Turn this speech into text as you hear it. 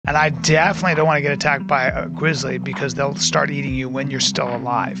And I definitely don't want to get attacked by a grizzly because they'll start eating you when you're still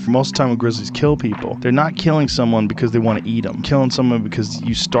alive. Most of the time when grizzlies kill people, they're not killing someone because they want to eat them. Killing someone because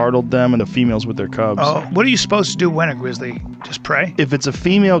you startled them and the females with their cubs. Oh, what are you supposed to do when a grizzly? Just pray? If it's a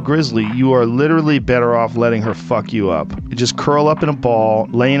female grizzly, you are literally better off letting her fuck you up. You just curl up in a ball,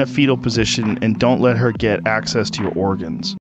 lay in a fetal position, and don't let her get access to your organs.